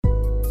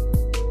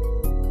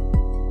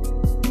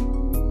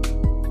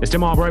It's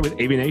Tim Albright with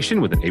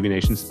AVNation with an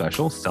AVNation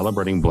special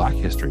celebrating Black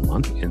History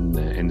Month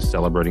and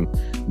celebrating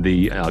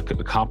the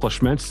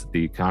accomplishments,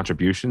 the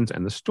contributions,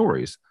 and the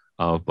stories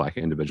of Black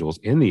individuals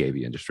in the AV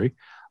industry.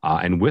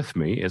 And with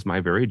me is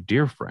my very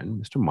dear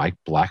friend, Mr. Mike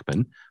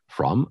Blackman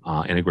from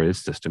Integrated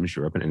Systems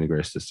Europe and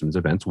Integrated Systems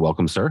Events.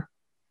 Welcome, sir.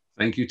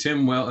 Thank you,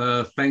 Tim.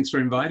 Well, thanks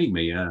for inviting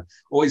me.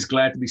 Always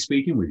glad to be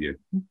speaking with you.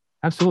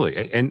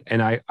 Absolutely. And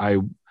I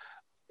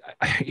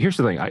here's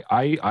the thing.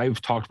 I've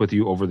talked with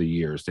you over the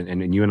years,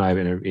 and you and I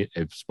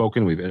have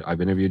spoken.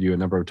 I've interviewed you a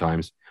number of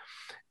times,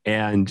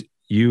 and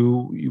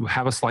you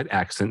have a slight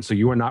accent, so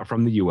you are not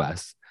from the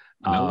U.S.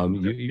 No,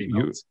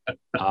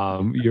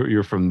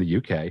 you're from the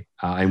UK,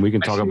 and we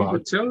can talk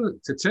about.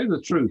 To tell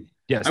the truth,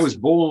 yes, I was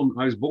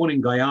born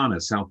in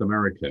Guyana, South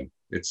America.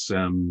 It's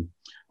a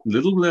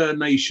little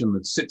nation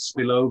that sits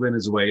below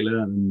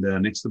Venezuela and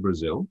next to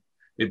Brazil.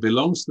 It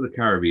belongs to the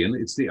Caribbean.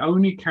 It's the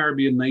only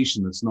Caribbean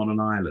nation that's not an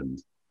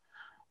island.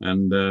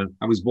 And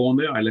I was born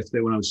there. I left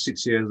there when I was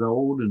 6 years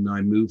old, and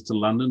I moved to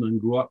London and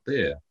grew up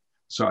there.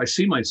 So I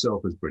see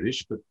myself as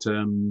British, but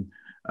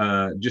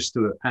just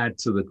to add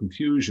to the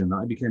confusion,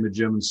 I became a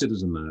German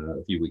citizen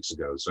a few weeks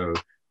ago.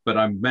 But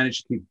I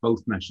managed to keep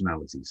both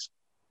nationalities.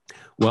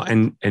 Well,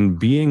 and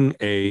being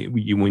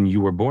when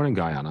you were born in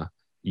Guyana,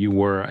 you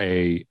were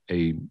a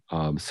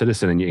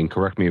citizen, and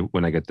correct me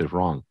when I get this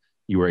wrong,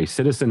 you were a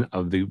citizen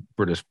of the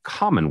British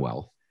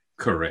Commonwealth.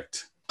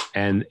 Correct.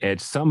 And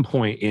at some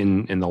point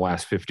in the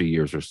last 50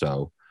 years or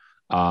so,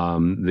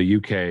 the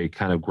UK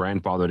kind of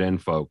grandfathered in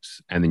folks,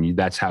 and then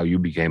that's how you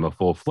became a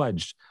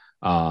full-fledged,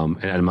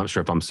 and I'm not sure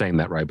if I'm saying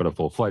that right, but a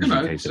full-fledged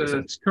UK citizen.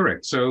 It's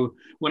correct. So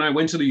when I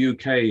went to the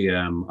UK,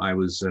 I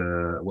was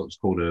what's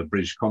called a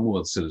British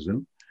Commonwealth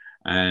citizen,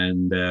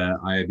 and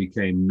I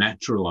became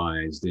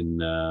naturalized in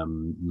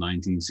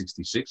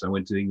 1966. I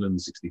went to England in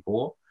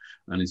 64,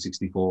 and in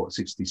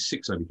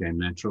 66 I became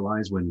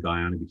naturalized when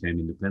Guyana became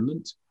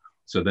independent.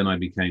 So then I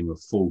became a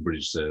full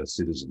British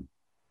citizen.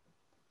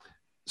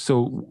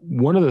 So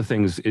one of the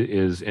things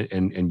is,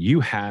 and you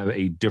have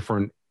a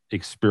different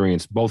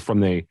experience, both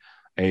from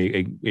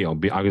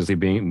obviously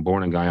being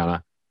born in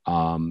Guyana,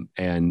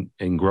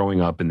 and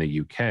growing up in the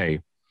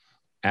UK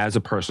as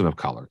a person of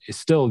color. It's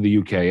still the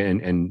UK,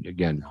 and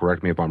again,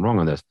 correct me if I'm wrong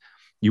on this.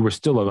 You were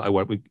still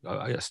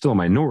still a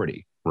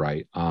minority,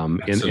 right? In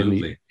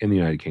the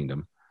United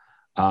Kingdom.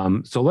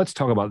 So let's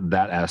talk about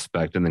that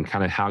aspect, and then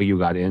kind of how you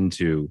got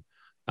into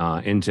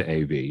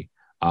AV.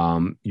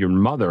 Your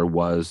mother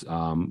was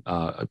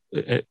a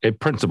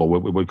principal,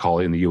 what we would call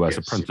it in the U.S.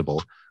 Yes. A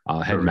principal,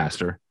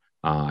 headmaster,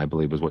 I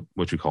believe is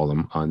what you call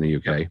them in the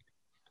UK. Yep.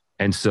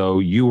 And so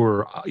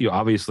you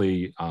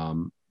obviously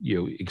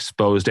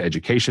exposed to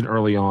education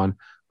early on,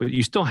 but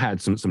you still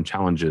had some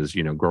challenges,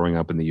 growing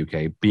up in the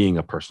UK, being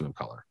a person of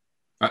color.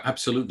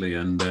 Absolutely,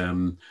 and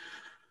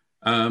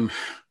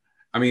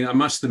I mean, I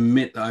must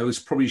admit that I was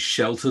probably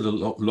sheltered a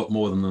lot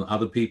more than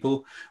other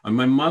people. And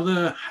my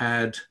mother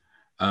had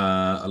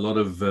a lot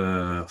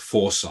of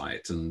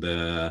foresight. And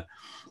the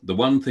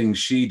one thing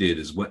she did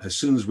is, as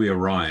soon as we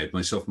arrived,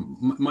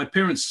 my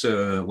parents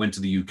went to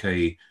the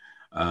UK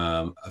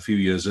a few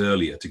years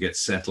earlier to get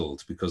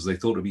settled because they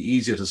thought it'd be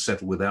easier to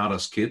settle without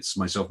us kids,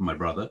 myself and my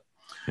brother.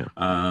 Yeah.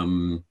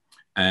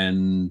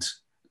 And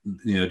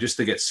just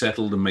to get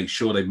settled and make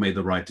sure they've made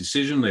the right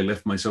decision, they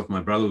left myself and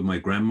my brother with my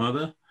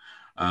grandmother.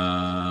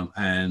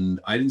 And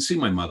I didn't see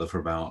my mother for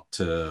about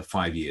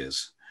 5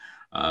 years,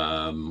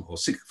 or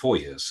 4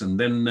 years. And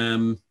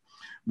then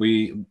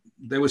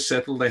they were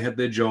settled, they had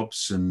their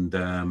jobs, and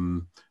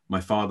my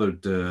father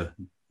had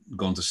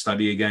gone to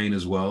study again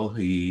as well.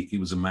 He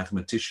was a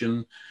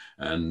mathematician,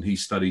 and he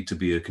studied to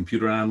be a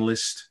computer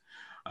analyst.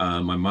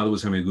 My mother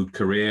was having a good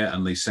career,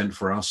 and they sent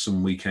for us,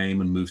 and we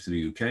came and moved to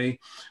the UK.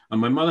 And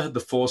my mother had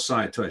the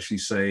foresight to actually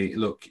say,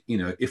 look,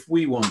 if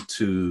we want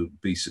to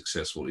be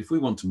successful, if we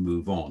want to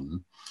move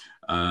on,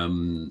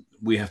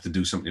 we have to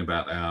do something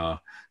about our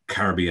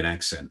Caribbean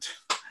accent.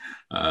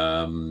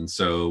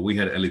 So we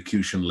had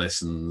elocution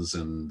lessons,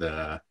 and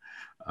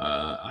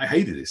I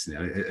hated this,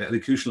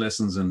 elocution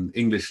lessons and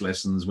English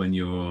lessons when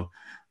you're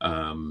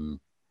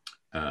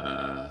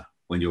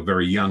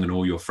very young and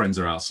all your friends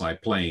are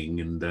outside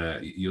playing, and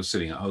you're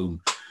sitting at home,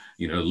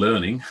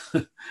 learning.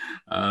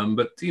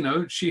 But,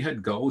 she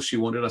had goals. She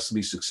wanted us to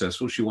be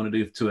successful. She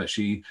wanted to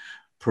actually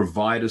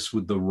provide us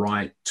with the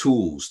right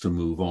tools to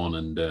move on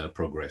and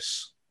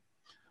progress.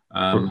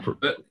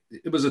 But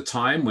it was a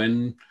time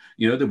when,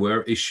 there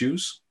were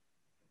issues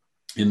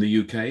in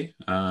the UK.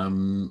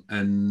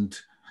 And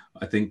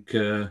I think,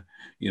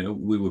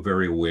 we were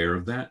very aware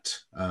of that.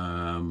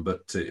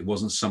 But it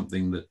wasn't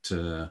something that,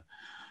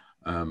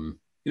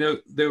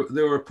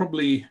 there were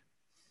probably,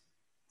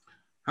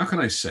 how can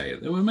I say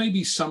it? There were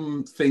maybe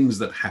some things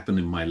that happened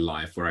in my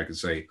life where I could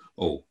say,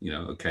 oh,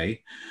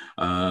 okay,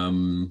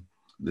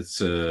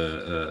 that's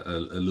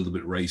a little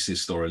bit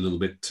racist or a little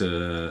bit,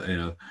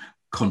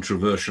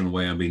 controversial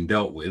way I'm being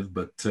dealt with.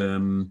 But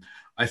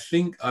I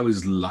think I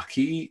was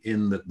lucky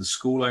in that the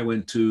school I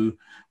went to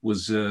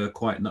was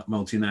quite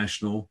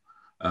multinational.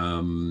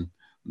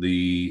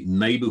 The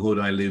neighborhood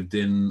I lived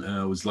in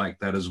was like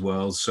that as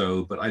well.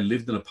 So, but I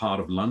lived in a part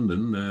of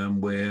London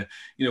where,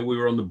 you know, we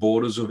were on the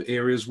borders of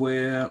areas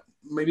where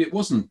maybe it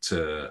wasn't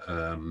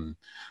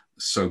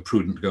so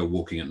prudent to go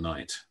walking at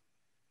night.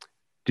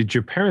 Did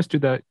your parents do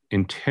that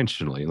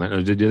intentionally?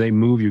 Like, did they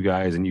move you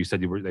guys? And you said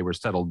they were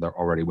settled there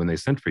already when they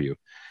sent for you.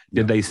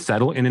 Did Yeah. they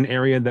settle in an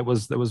area that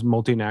was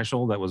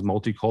multinational, that was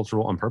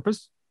multicultural on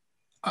purpose?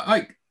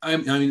 I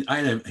mean,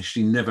 I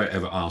actually never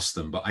ever asked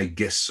them, but I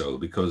guess so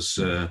because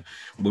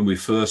when we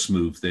first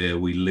moved there,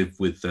 we lived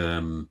with,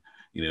 you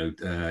know,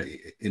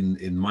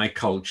 in my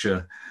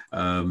culture,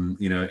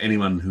 you know,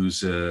 anyone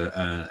who's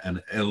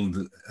an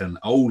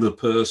older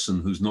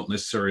person who's not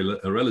necessarily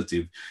a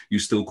relative, you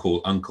still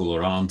call uncle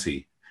or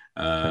auntie,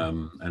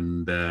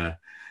 and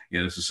you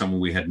know, this is someone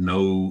we had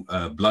no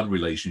blood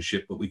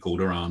relationship, but we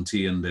called her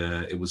auntie, and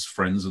it was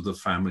friends of the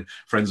family,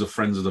 friends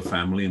of the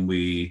family, and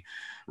we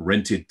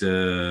rented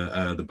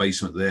the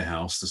basement of their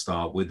house to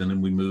start with, and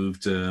then we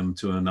moved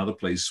to another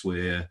place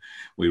where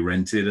we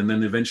rented, and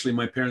then eventually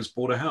my parents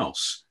bought a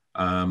house.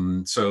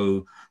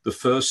 So the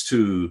first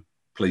two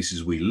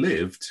places we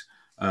lived,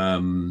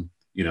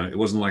 you know, it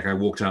wasn't like I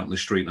walked out in the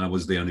street and I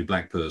was the only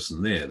black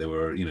person there. There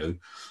were, you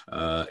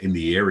know, in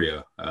the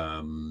area,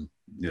 you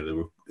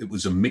know, it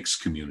was a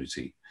mixed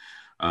community.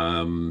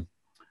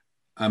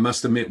 I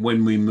must admit,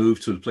 when we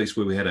moved to the place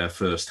where we had our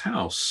first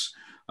house,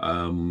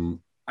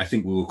 I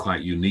think we were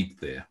quite unique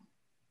there.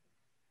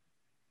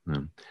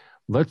 Yeah.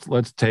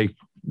 Let's take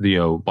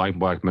the Mike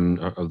Blackman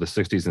of the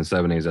 60s and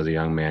 70s as a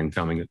young man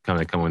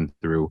coming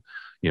through,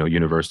 you know,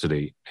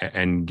 university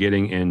and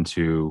getting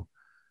into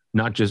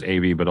not just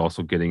AV but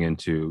also getting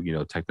into, you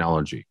know,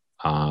 technology.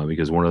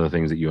 Because one of the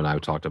things that you and I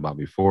have talked about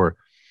before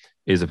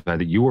is the fact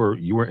that you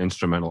were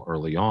instrumental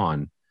early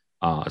on,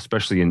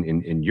 especially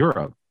in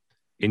Europe,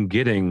 in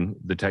getting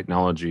the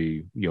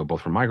technology, you know,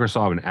 both from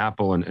Microsoft and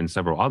Apple and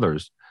several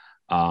others,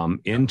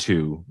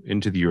 into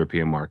the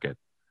European market.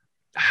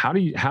 How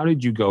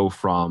did you go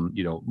from,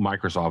 you know,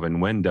 Microsoft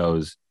and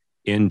Windows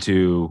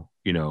into,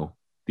 you know,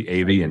 the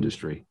AV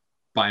industry?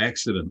 By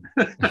accident.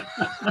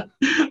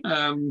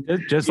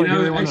 Just like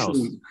everyone else.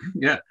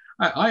 Yeah.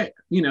 I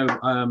you know,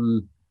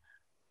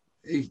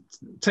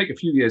 take a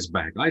few years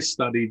back, I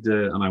studied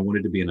and I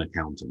wanted to be an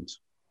accountant.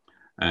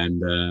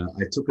 And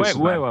I took a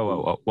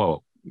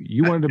whoa.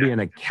 You wanted to be an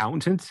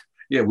accountant?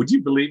 Yeah, would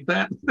you believe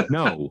that?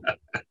 No.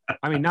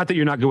 I mean, not that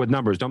you're not good with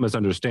numbers, don't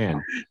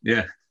misunderstand.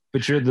 Yeah.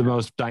 But you're the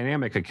most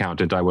dynamic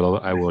accountant I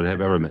would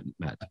have ever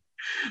met.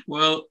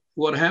 Well,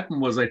 what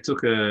happened was I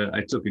took a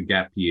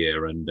gap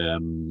year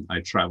and I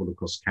traveled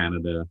across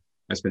Canada.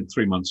 I spent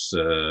 3 months,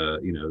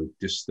 you know,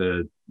 just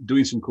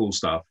doing some cool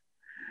stuff.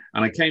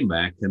 And I came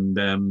back and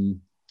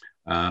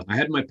I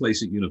had my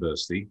place at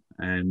university,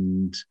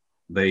 and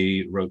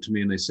they wrote to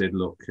me and they said,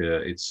 look,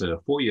 it's a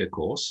 4-year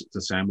course. It's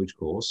a sandwich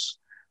course.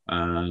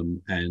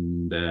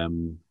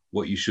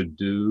 What you should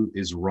do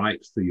is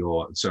write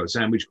for so a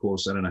sandwich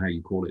course, I don't know how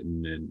you call it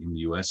in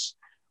the US,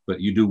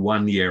 but you do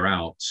 1 year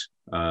out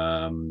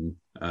as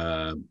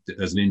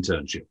an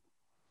internship.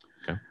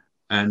 Okay.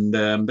 And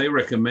they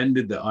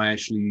recommended that I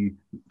actually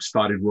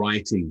started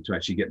writing to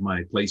actually get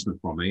my placement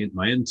from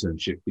my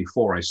internship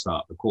before I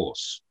start the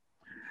course.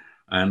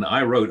 And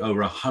I wrote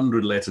over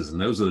 100 letters,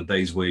 and those are the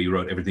days where you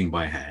wrote everything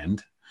by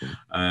hand.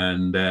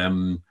 And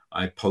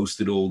I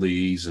posted all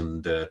these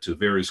and to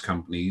various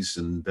companies.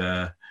 And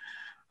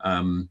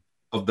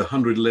of the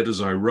 100 letters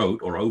I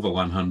wrote, or over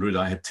 100,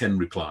 I had 10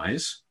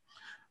 replies.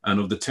 And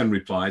of the 10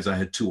 replies, I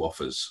had 2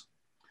 offers.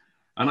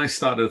 And I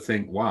started to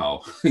think,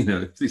 wow, you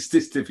know, it's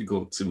this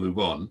difficult to move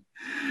on.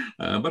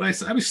 But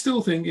I was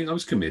still thinking, I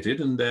was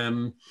committed.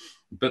 And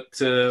but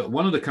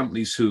one of the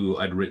companies who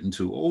I'd written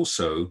to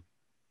also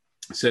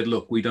said,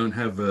 look, we don't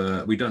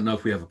know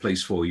if we have a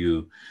place for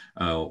you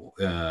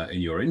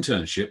in your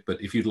internship,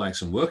 but if you'd like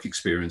some work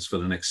experience for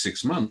the next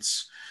 6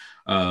 months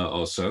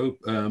or so,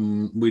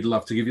 we'd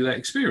love to give you that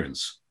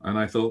experience. And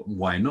I thought,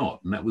 why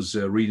not? And that was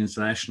Reed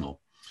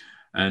International.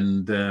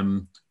 And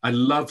I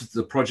loved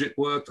the project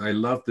work. I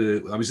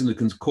was in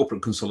the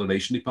corporate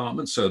consolidation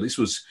department. So this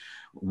was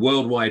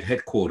worldwide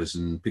headquarters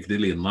in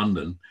Piccadilly in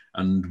London.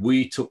 And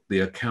we took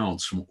the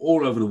accounts from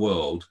all over the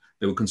world.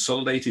 They were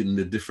consolidated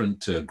into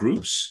different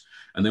groups.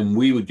 And then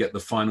we would get the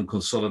final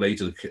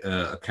consolidated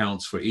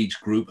accounts for each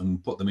group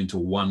and put them into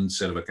one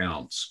set of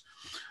accounts.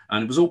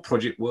 And it was all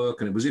project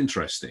work and it was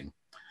interesting.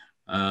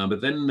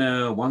 But then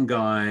one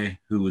guy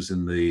who was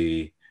in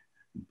the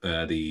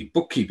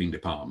bookkeeping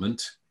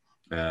department,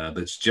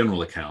 that's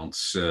general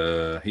accounts,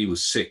 he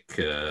was sick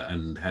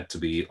and had to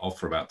be off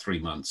for about 3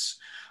 months.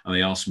 And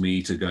they asked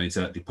me to go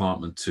into that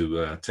department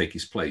to take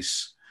his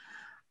place.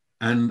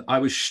 And I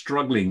was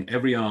struggling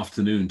every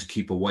afternoon to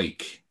keep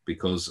awake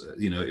because,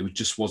 you know, it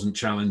just wasn't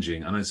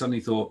challenging. And I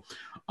suddenly thought,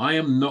 I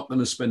am not going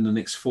to spend the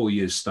next 4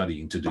 years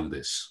studying to do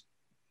this.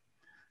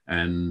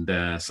 And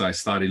so I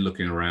started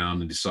looking around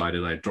and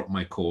decided I'd drop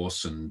my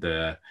course and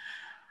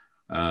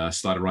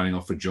started running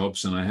off for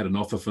jobs. And I had an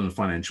offer from the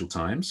Financial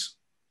Times.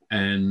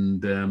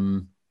 And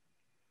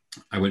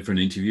I went for an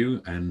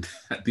interview, and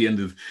at the end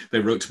of, they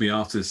wrote to me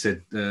after,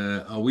 said,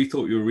 "Oh, we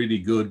thought you were really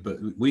good, but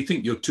we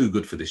think you're too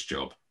good for this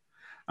job."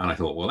 And I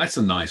thought, well, that's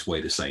a nice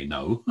way to say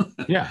no.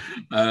 Yeah.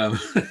 um,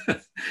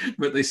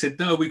 but they said,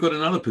 "No, we've got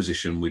another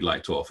position we'd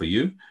like to offer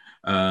you.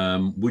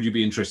 Would you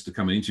be interested to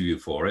come and interview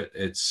for it?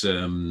 It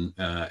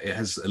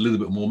has a little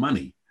bit more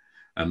money."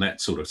 And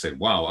that sort of said,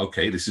 "Wow,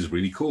 okay, this is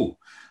really cool."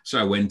 So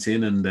I went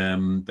in, and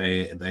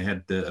they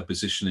had a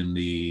position in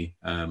the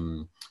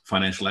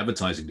financial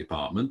advertising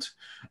department,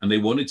 and they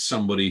wanted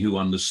somebody who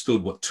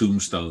understood what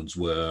tombstones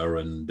were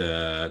and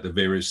the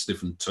various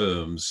different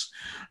terms.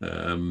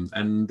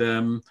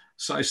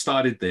 So I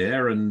started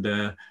there, and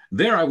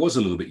there I was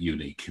a little bit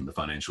unique in the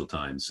Financial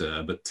Times,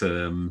 but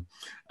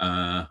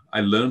I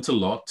learned a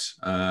lot.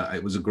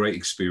 It was a great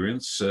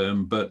experience,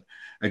 but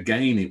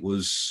again, it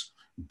was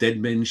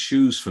dead men's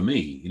shoes for me.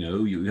 You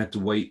know, you had to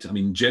wait. I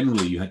mean,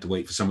 generally, you had to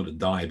wait for someone to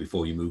die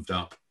before you moved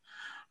up.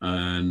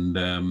 And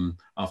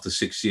after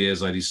 6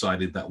 years, I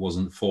decided that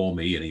wasn't for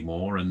me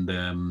anymore, and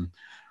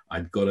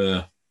I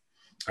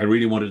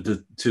really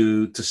wanted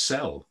to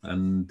sell,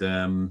 and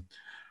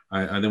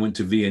I then went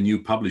to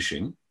VNU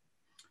Publishing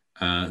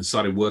and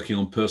started working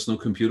on Personal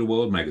Computer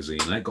World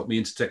magazine. And that got me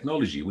into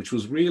technology, which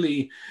was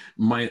really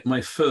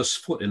my first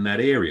foot in that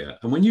area.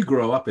 And when you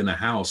grow up in a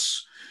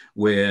house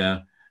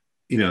where,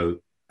 you know,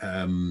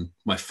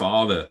 my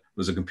father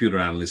was a computer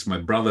analyst, my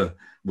brother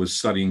was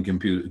studying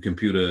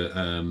computer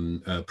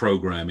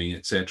programming,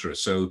 etc.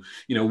 So,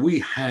 you know, we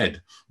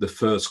had the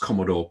first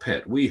Commodore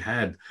PET, we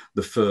had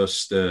the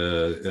first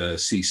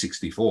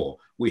C64,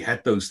 we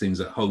had those things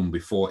at home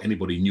before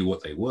anybody knew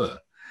what they were.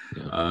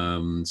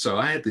 Yeah. So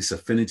I had this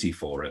affinity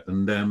for it,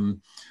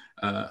 and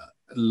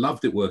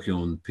loved it working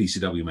on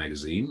PCW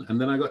magazine.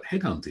 And then I got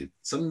headhunted.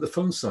 Suddenly the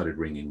phone started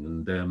ringing,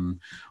 and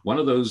one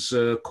of those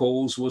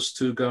calls was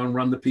to go and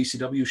run the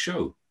PCW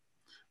show.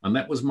 And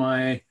that was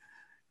my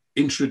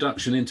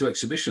introduction into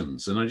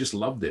exhibitions. And I just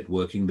loved it,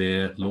 working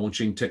there,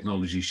 launching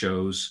technology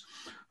shows.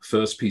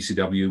 First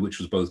PCW, which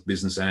was both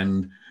business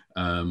and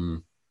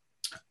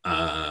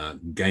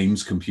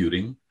games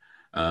computing.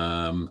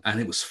 And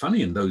it was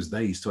funny in those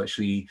days to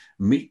actually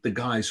meet the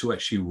guys who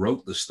actually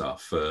wrote the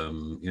stuff.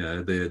 You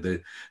know,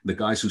 the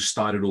guys who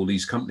started all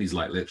these companies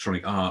like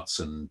Electronic Arts,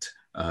 and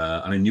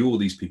I knew all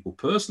these people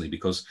personally,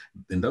 because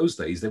in those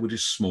days they were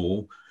just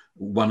small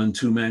 1- and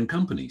 2-man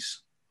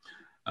companies.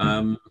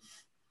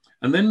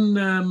 And then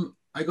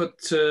I got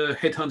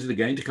headhunted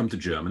again to come to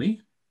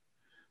Germany.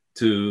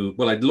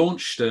 I'd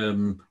launched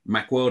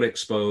Macworld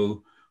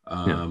Expo,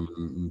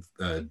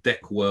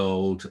 Deck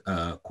World,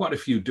 quite a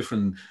few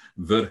different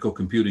vertical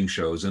computing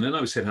shows. And then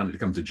I was headhunted to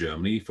come to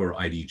Germany for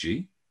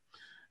IDG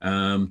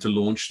to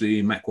launch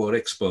the Macworld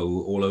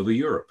Expo all over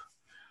Europe.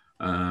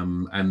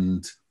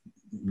 And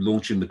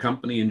launching the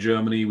company in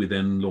Germany, we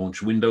then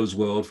launched Windows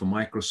World for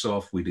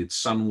Microsoft. We did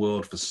Sun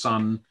World for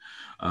Sun,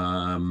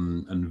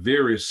 and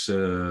various,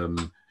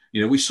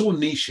 you know, we saw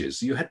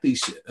niches. You had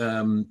these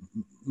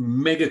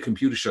mega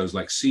computer shows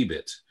like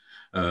CeBIT,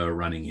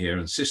 running here,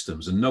 and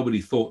systems, and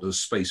nobody thought there was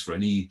space for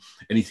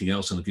anything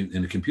else in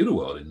the computer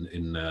world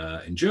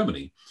in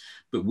Germany.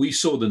 But we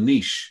saw the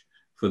niche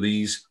for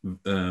these,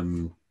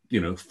 you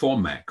know, for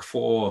Mac,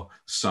 for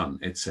Sun,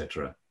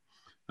 etc.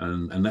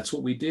 And that's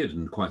what we did,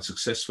 and quite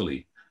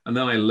successfully. And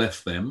then I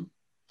left them,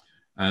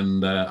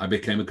 and I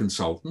became a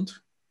consultant,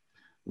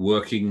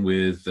 working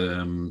with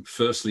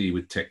firstly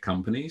with tech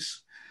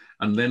companies,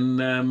 and then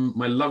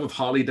my love of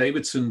Harley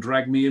Davidson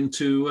dragged me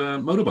into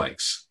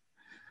motorbikes.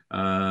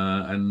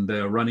 And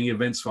running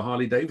events for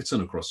Harley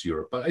Davidson across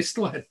Europe. But I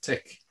still had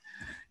tech,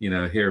 you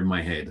know, here in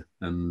my head.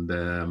 And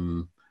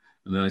then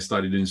I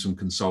started doing some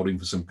consulting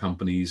for some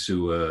companies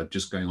who were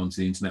just going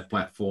onto the internet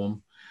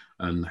platform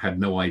and had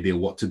no idea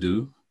what to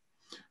do.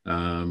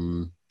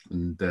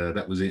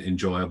 That was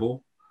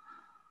enjoyable.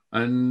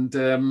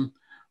 And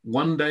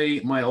one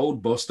day, my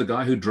old boss, the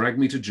guy who dragged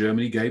me to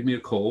Germany, gave me a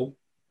call.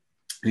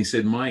 And he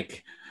said,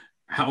 "Mike,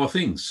 how are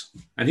things?"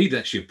 And he'd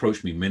actually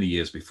approached me many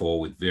years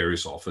before with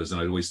various offers, and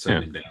I'd always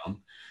turned him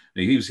down.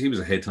 And he was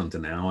a headhunter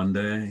now, and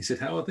he said,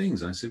 "How are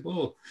things?" And I said,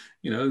 "Well,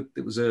 you know,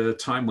 it was a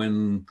time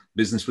when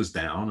business was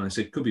down." And I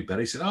said, "Could be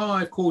better." He said, "Oh,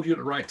 I've called you at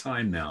the right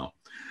time now."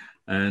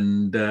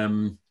 And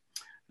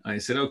I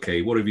said,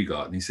 "Okay, what have you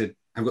got?" And he said,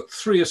 "I've got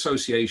 3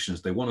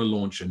 associations. They want to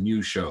launch a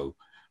new show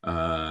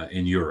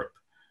in Europe.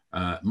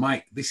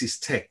 Mike, this is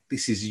tech.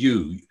 This is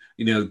you.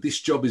 You know, this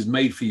job is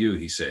made for you,"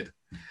 he said.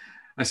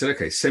 I said,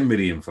 "Okay, send me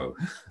the info."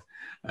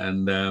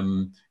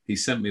 And he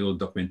sent me all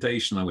the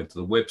documentation. I went to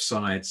the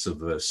websites of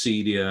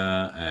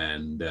CEDIA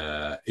and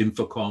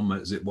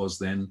Infocom, as it was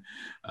then,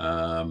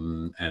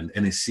 and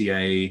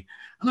NSCA.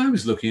 And I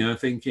was looking and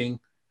thinking,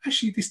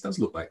 actually, this does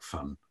look like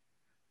fun.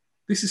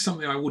 This is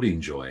something I would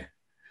enjoy.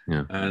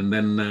 Yeah. And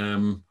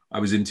then I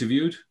was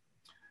interviewed.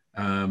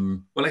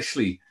 Well,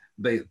 actually,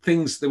 there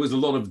was a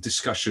lot of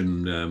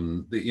discussion.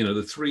 You know,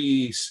 the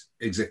 3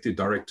 executive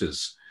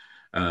directors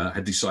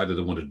had decided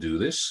they wanted to do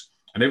this,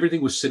 and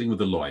everything was sitting with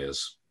the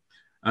lawyers,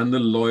 and the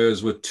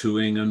lawyers were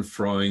toing and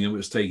froing, and it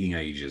was taking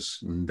ages.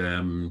 And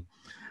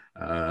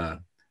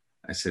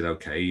I said,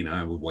 okay, you know,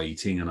 I was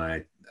waiting, and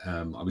I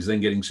was then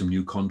getting some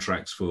new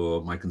contracts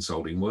for my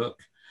consulting work,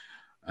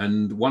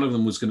 and one of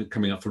them was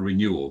coming up for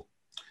renewal,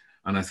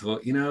 and I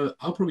thought, you know,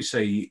 I'll probably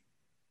say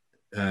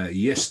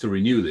yes to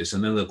renew this,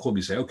 and then they'll call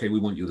me and say, okay,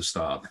 we want you to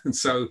start. And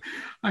so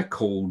I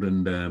called,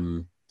 and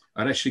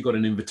I'd actually got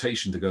an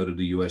invitation to go to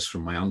the US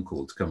from my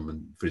uncle to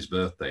come for his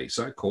birthday.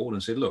 So I called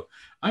and said, look,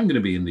 I'm going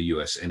to be in the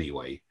US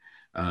anyway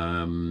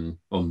on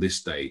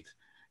this date.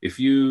 If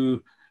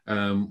you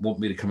want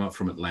me to come up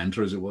from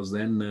Atlanta, as it was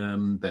then,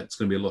 that's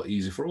going to be a lot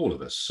easier for all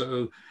of us.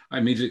 So I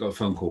immediately got a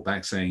phone call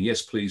back saying,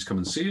 yes, please come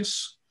and see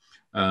us.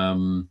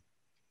 And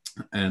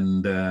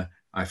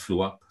I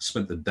flew up,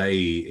 spent the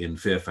day in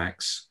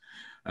Fairfax,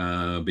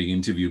 being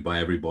interviewed by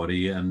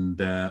everybody. And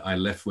I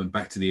left, went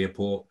back to the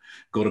airport,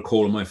 got a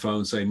call on my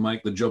phone saying,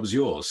 Mike, the job's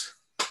yours.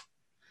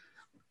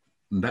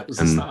 And that was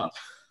the start.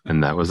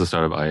 And that was the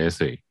start of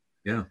ISE.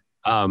 Yeah.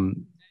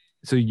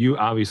 So you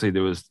obviously, it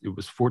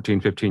was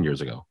 14, 15 years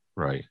ago,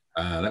 right?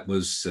 That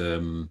was,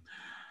 when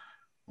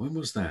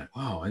was that?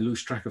 Wow, I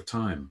lose track of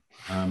time.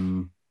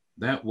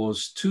 That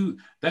was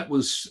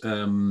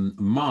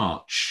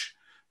March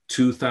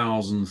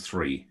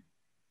 2003.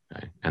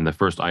 Okay. And the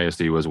first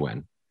ISE was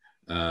when?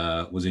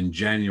 Was in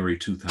January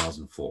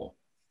 2004.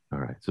 All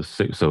right.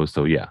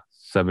 So yeah,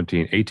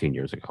 17, 18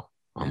 years ago,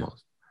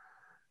 almost.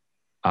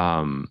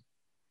 Yeah.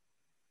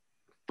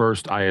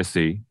 First ISE,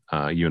 you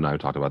and I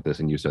talked about this,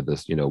 and you said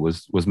this, you know,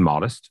 was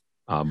modest,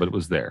 but it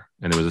was there,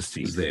 and it was a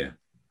seed. It was there.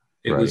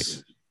 It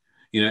was,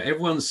 you know,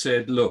 everyone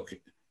said, look,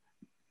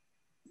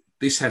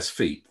 this has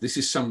feet. This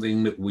is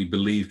something that we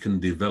believe can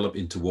develop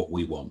into what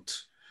we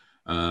want.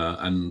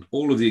 And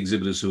all of the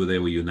exhibitors who were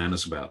there were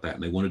unanimous about that,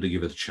 and they wanted to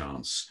give it a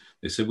chance.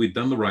 They said we'd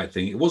done the right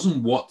thing. It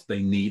wasn't what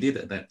they needed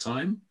at that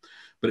time,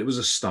 but it was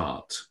a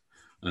start.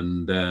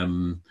 And,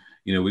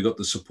 you know, we got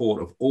the support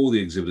of all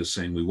the exhibitors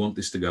saying, we want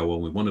this to go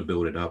on. We want to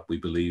build it up. We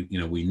believe, you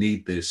know, we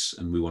need this,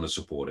 and we want to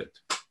support it.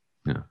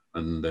 Yeah.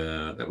 And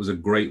that was a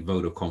great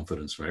vote of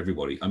confidence from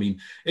everybody. I mean,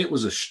 it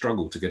was a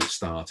struggle to get it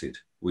started.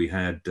 We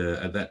had,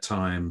 at that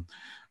time,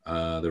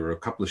 there were a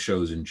couple of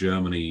shows in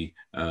Germany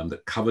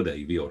that covered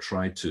AV or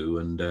tried to,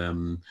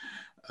 and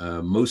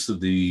most of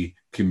the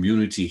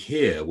community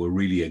here were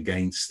really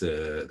against,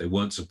 they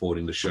weren't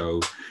supporting the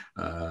show.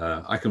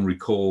 I can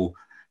recall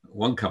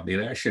one company,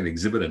 they're actually an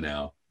exhibitor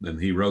now, and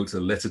he wrote a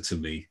letter to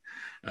me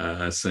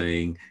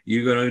saying,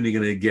 you're only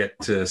going to get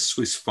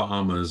Swiss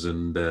farmers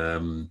and,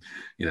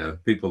 you know,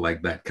 people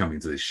like that coming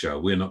to this show.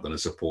 We're not going to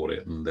support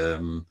it.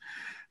 And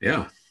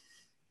yeah.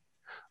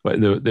 But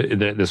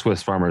the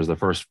Swiss farmers, the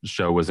first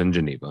show was in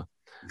Geneva,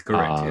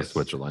 correct, yes.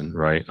 Switzerland,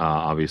 right?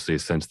 Obviously,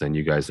 since then,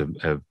 you guys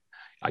have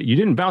you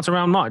didn't bounce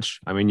around much.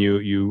 I mean,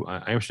 you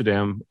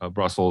Amsterdam,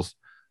 Brussels,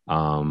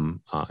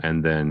 and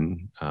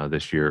then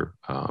this year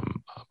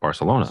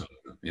Barcelona.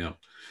 Yeah,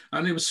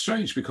 and it was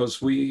strange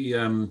because we,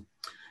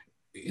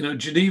 you know,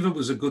 Geneva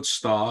was a good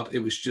start. It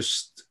was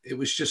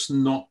just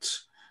not.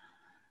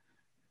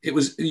 It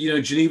was, you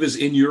know, Geneva's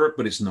in Europe,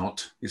 but it's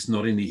not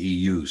in the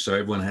EU. So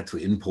everyone had to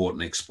import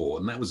and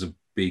export. And that was a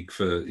big,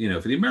 for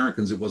the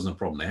Americans, it wasn't a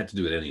problem. They had to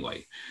do it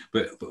anyway.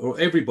 But for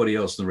everybody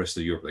else in the rest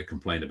of Europe, they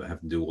complained about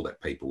having to do all that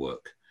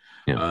paperwork.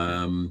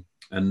 Yeah.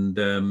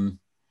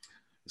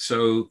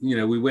 So, you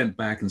know, we went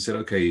back and said,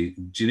 okay,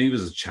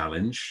 Geneva's a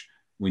challenge.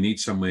 We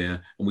need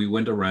somewhere. And we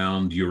went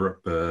around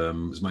Europe, it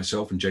was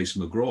myself and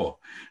Jason McGraw.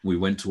 We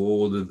went to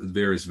all the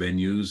various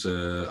venues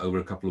over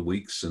a couple of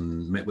weeks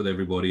and met with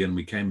everybody. And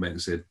we came back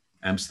and said,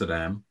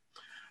 Amsterdam.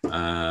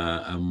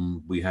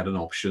 And we had an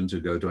option to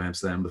go to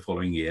Amsterdam the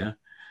following year.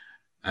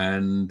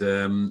 And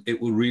it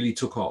really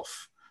took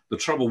off. The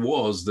trouble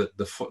was that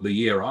the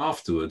year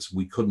afterwards,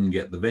 we couldn't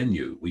get the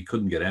venue. We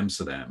couldn't get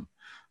Amsterdam.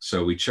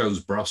 So we chose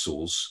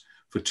Brussels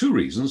for two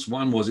reasons.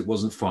 One was it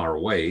wasn't far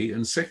away.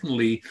 And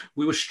secondly,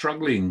 we were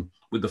struggling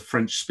with the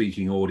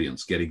French-speaking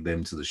audience, getting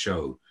them to the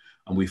show.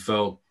 And we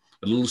felt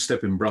a little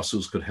step in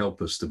Brussels could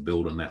help us to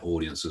build on that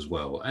audience as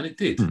well. And it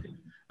did.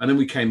 And then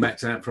we came back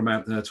to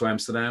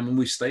Amsterdam, and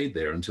we stayed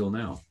there until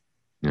now.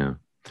 Yeah.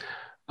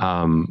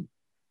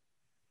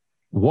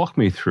 Walk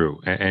me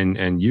through,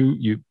 and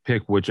you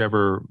pick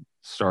whichever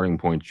starting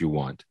point you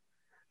want,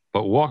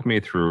 but walk me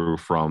through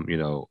from, you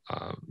know,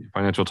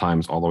 Financial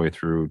Times all the way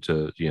through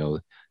to, you know,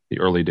 the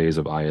early days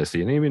of ISE,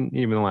 and even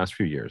the last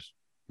few years.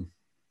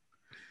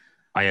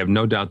 I have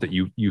no doubt that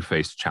you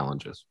faced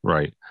challenges,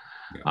 right?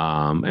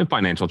 Yeah. And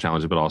financial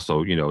challenges, but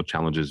also, you know,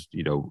 challenges,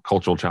 you know,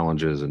 cultural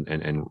challenges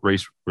and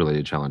race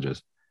related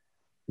challenges.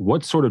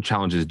 What sort of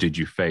challenges did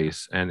you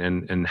face,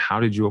 and how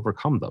did you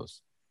overcome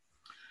those?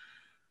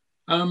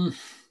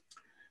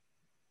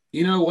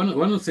 You know, one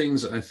of the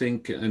things I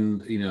think,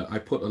 and, you know, I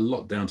put a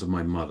lot down to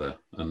my mother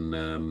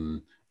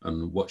and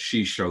what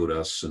she showed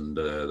us and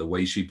the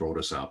way she brought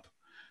us up.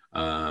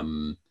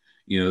 You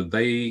know,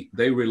 they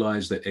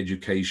realized that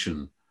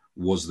education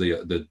was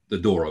the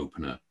door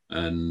opener.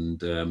 And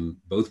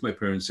both my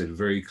parents said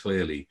very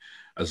clearly,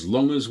 as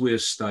long as we're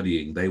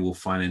studying, they will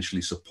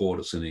financially support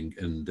us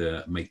and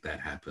make that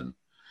happen.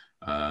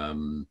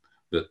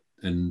 But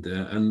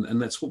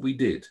and that's what we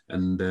did.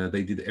 And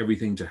they did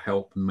everything to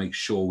help and make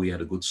sure we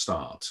had a good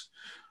start.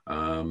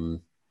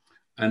 And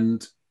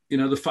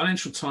the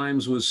Financial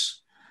Times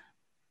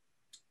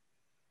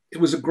it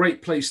was a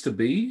great place to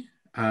be.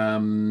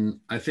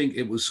 I think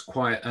it was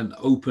quite an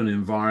open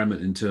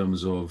environment in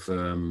terms of,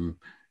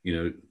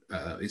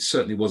 it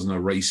certainly wasn't a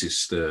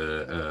racist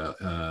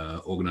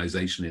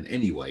organization in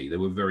any way. They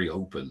were very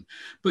open,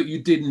 but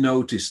you did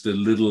notice the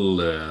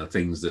little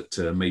things that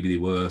maybe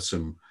there were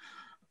some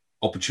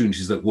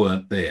opportunities that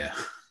weren't there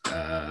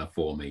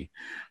for me.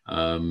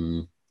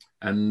 And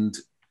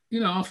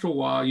after a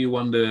while, you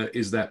wonder,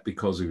 is that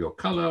because of your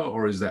color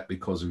or is that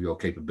because of your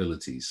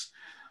capabilities?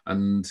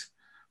 And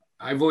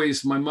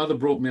my mother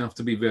brought me up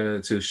to be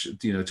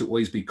to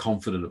always be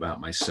confident about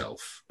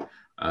myself.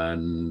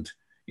 And,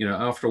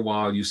 after a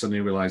while, you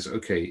suddenly realize,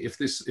 okay, if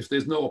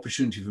there's no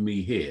opportunity for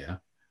me here,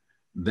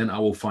 then I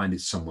will find it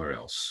somewhere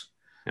else.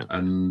 Yeah.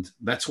 And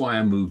that's why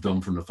I moved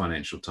on from the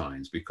Financial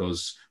Times,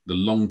 because the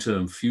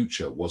long-term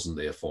future wasn't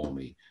there for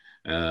me.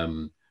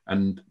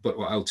 But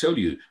I'll tell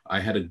you, I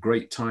had a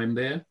great time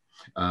there.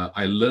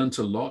 I learned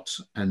a lot,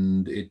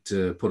 and it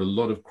put a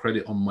lot of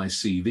credit on my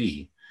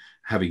CV,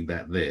 having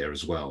that there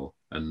as well.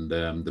 And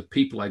the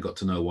people I got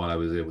to know while I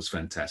was there was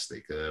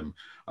fantastic.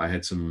 I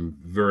had some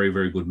very,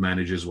 very good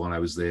managers while I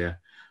was there,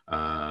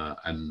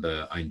 and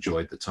I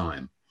enjoyed the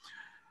time.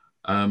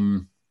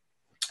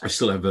 I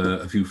still have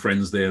a few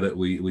friends there that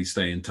we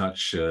stay in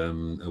touch,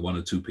 one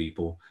or two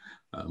people,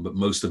 but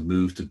most have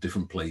moved to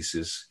different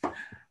places.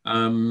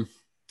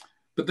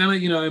 But then,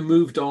 I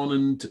moved on,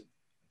 and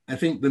I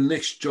think the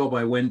next job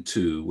I went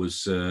to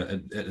was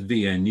at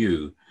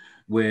VNU,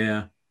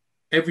 where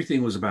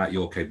everything was about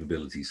your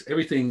capabilities.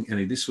 Everything,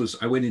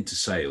 I went into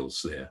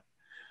sales there,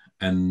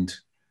 and,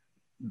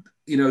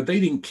 they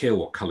didn't care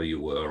what color you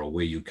were or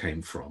where you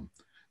came from.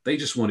 They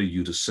just wanted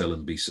you to sell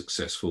and be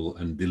successful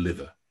and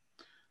deliver.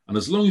 And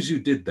as long as you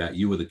did that,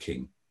 you were the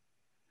king.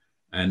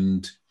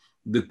 And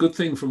the good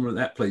thing from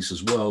that place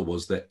as well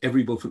was that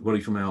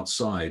everybody from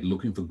outside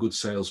looking for good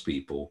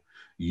salespeople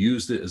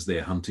used it as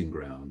their hunting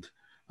ground.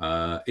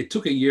 It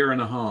took a year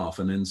and a half,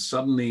 and then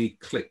suddenly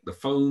click, the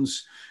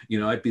phones,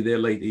 I'd be there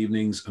late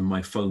evenings and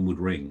my phone would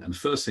ring. And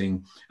first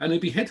thing, and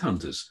it'd be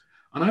headhunters.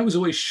 And I was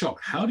always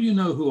shocked. How do you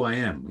know who I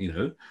am?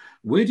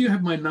 Where do you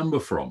have my number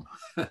from?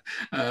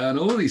 And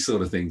all these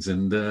sort of things.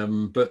 And,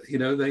 but,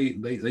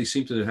 they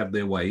seem to have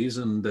their ways,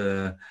 and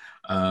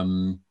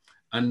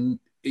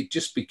it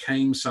just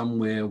became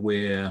somewhere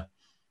where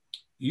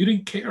you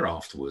didn't care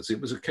afterwards.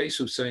 It was a case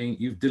of saying,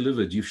 you've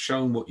delivered, you've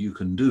shown what you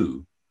can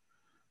do.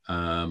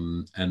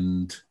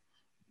 And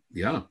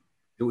yeah,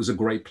 it was a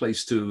great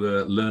place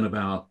to learn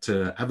about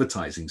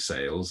advertising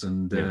sales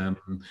and,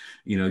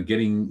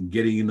 getting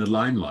in the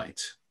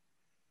limelight.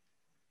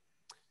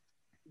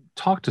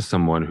 Talk to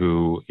someone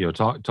who,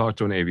 talk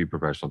to an AV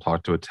professional,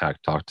 talk to a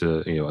tech, talk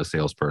to, a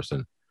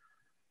salesperson,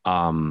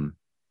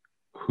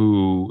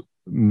 who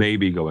may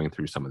be going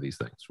through some of these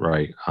things,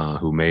 right?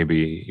 Who may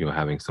be,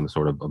 having some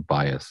sort of a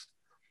bias.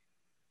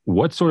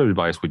 What sort of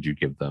advice would you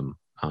give them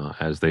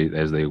as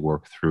they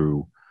work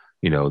through,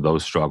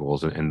 those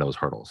struggles and those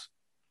hurdles?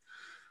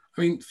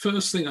 I mean,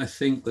 first thing, I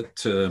think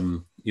that,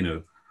 in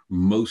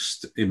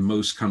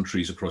most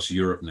countries across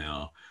Europe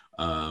now,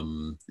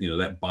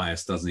 that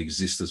bias doesn't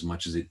exist as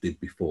much as it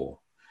did before.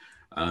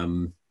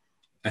 I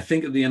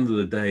think at the end of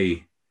the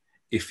day,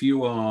 if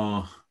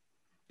you're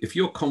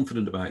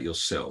confident about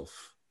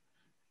yourself,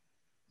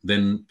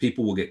 then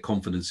people will get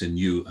confidence in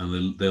you,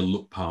 and they'll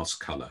look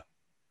past color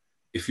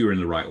if you're in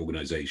the right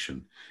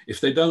organization. If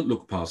they don't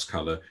look past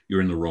color,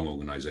 you're in the wrong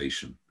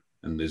organization.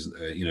 And there's,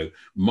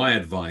 my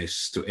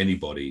advice to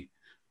anybody,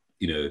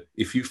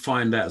 if you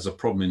find that as a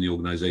problem in the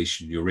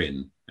organization you're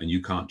in and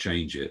you can't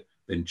change it,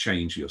 then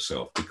change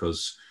yourself,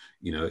 because,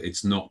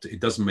 it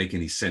doesn't make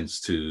any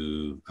sense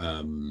to,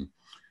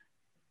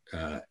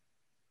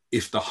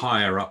 if the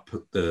higher up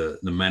the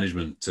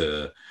management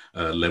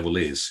level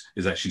is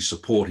actually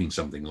supporting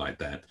something like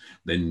that,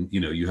 then,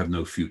 you have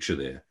no future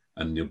there.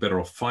 And you're better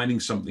off finding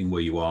something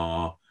where you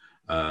are,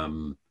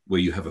 where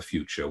you have a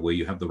future, where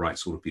you have the right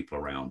sort of people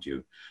around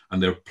you.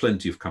 And there are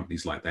plenty of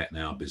companies like that in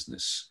our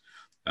business.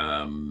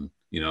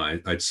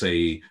 I'd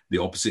say the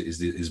opposite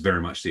is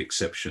very much the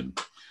exception.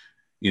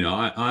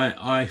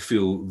 I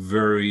feel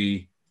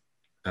very,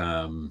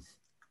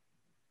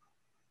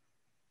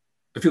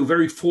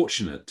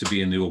 fortunate to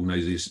be in the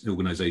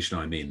organization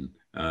I'm in.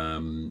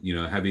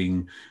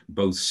 Having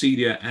both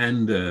CEDIA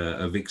and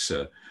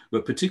AVIXA,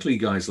 but particularly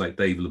guys like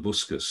Dave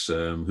Labuscus,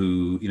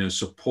 who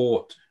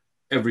support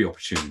every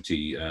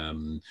opportunity,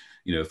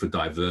 for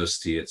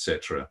diversity,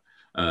 etc.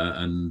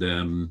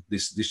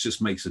 This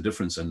just makes a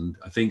difference. And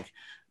I think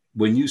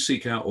when you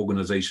seek out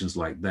organizations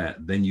like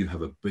that, then you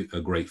have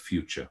a great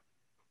future.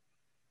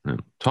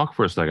 Talk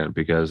for a second,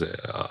 because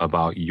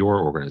about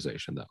your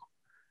organization, though.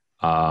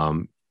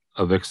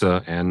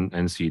 AVIXA and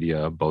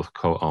CEDIA both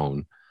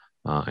co-own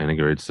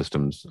integrated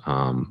systems,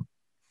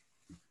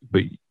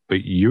 but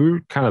you're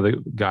kind of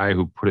the guy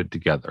who put it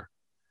together.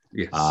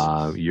 Yes,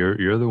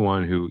 You're the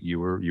one who you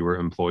were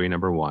employee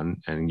number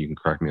one, and you can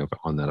correct me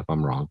on that if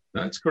I'm wrong.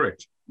 that's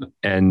correct.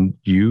 And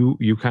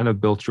you kind of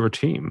built your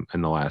team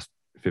in the last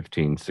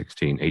 15,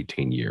 16,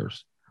 18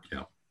 years.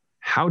 Yeah.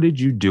 How did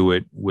you do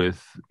it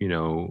with,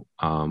 to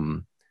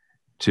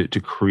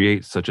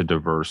create such a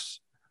diverse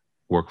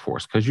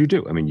workforce? Because you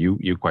do. I mean,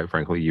 you quite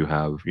frankly, you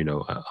have,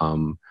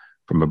 from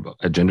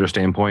a gender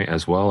standpoint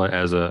as well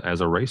as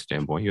a race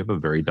standpoint, you have a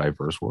very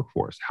diverse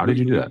workforce. How did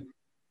We, you do that? we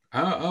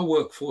our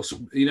workforce,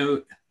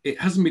 it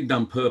hasn't been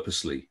done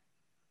purposely.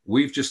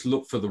 We've just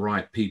looked for the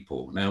right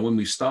people. Now, when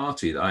we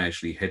started, I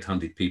actually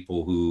headhunted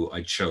people who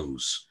I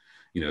chose.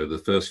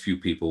 The first few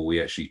people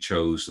we actually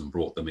chose and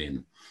brought them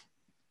in.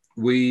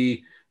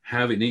 We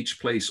have in each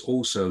place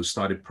also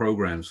started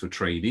programs for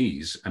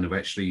trainees and have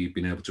actually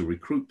been able to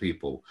recruit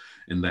people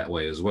in that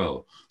way as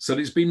well. So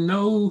there's been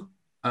no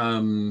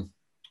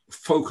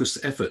focused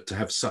effort to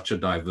have such a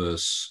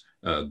diverse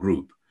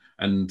group.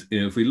 And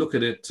if we look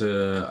at it,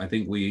 I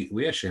think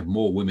we actually have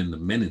more women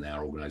than men in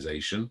our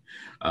organization.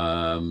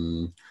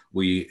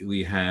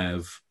 We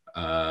have,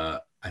 I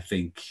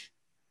think,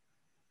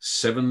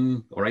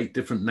 7 or 8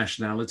 different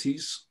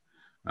nationalities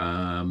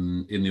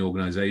in the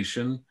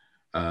organization.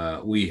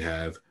 We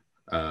have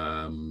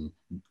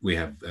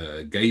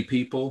gay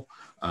people.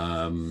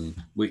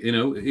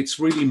 It's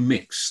really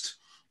mixed,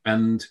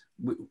 and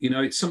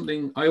it's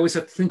something I always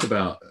have to think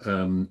about.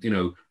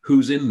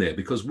 Who's in there,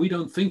 because we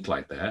don't think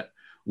like that.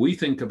 We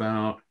think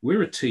about,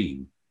 we're a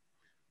team,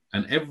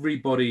 and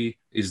everybody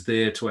is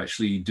there to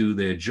actually do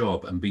their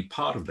job and be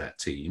part of that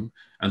team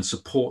and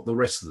support the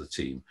rest of the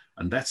team,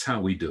 and that's how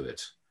we do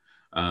it.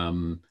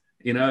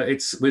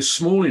 We're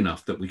small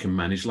enough that we can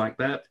manage like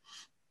that.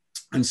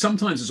 And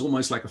sometimes it's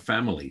almost like a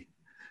family.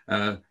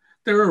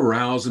 There are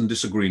rows and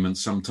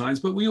disagreements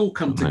sometimes, but we all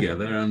come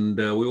together and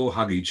we all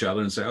hug each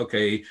other and say,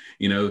 okay,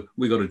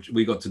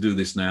 we got to do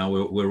this now.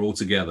 We're all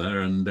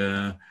together, and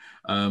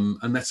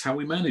that's how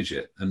we manage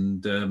it.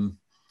 And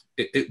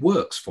it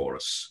works for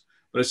us.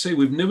 But I say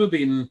we've never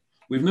gone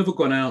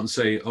out and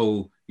say,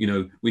 oh,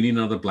 we need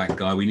another black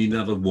guy, we need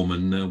another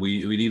woman,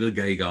 we need a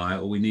gay guy,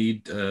 or we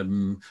need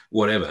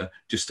whatever,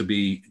 just to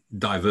be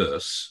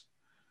diverse.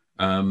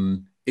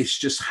 It's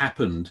just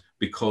happened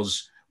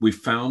because we've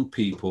found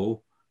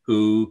people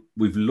who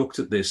we've looked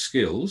at their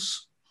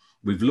skills,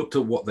 we've looked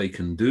at what they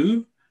can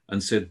do,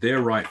 and said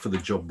they're right for the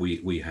job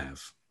we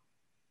have.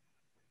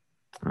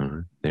 All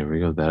right, there we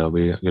go. That'll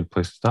be a good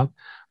place to stop.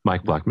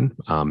 Mike Blackman,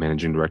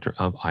 Managing Director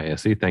of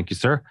ISE. Thank you,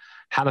 sir.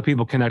 How do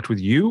people connect with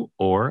you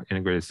or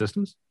Integrated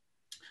Systems?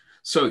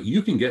 So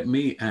you can get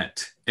me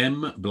at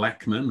M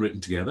Blackman,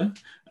 written together,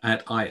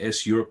 at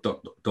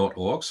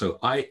iseurope.org. So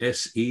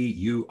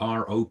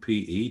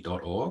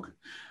iseurope.org.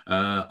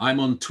 I'm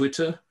on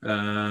Twitter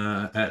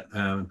at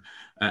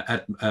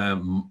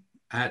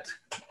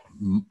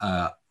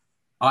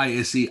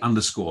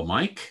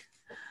ISE_Mike.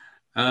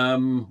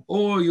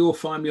 Or you'll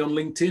find me on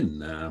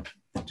LinkedIn.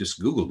 Just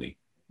Google me.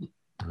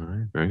 All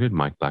right, very good.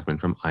 Mike Blackman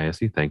from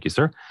ISE. Thank you,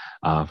 sir.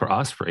 For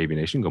us, for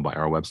AVNation, go by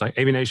our website,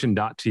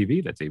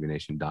 avnation.tv. That's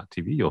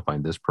avnation.tv. You'll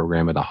find this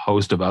program and a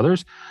host of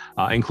others,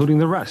 including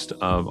the rest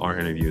of our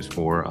interviews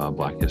for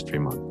Black History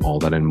Month. All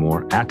that and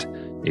more at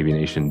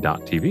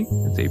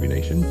avnation.tv. That's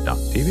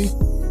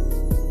avnation.tv.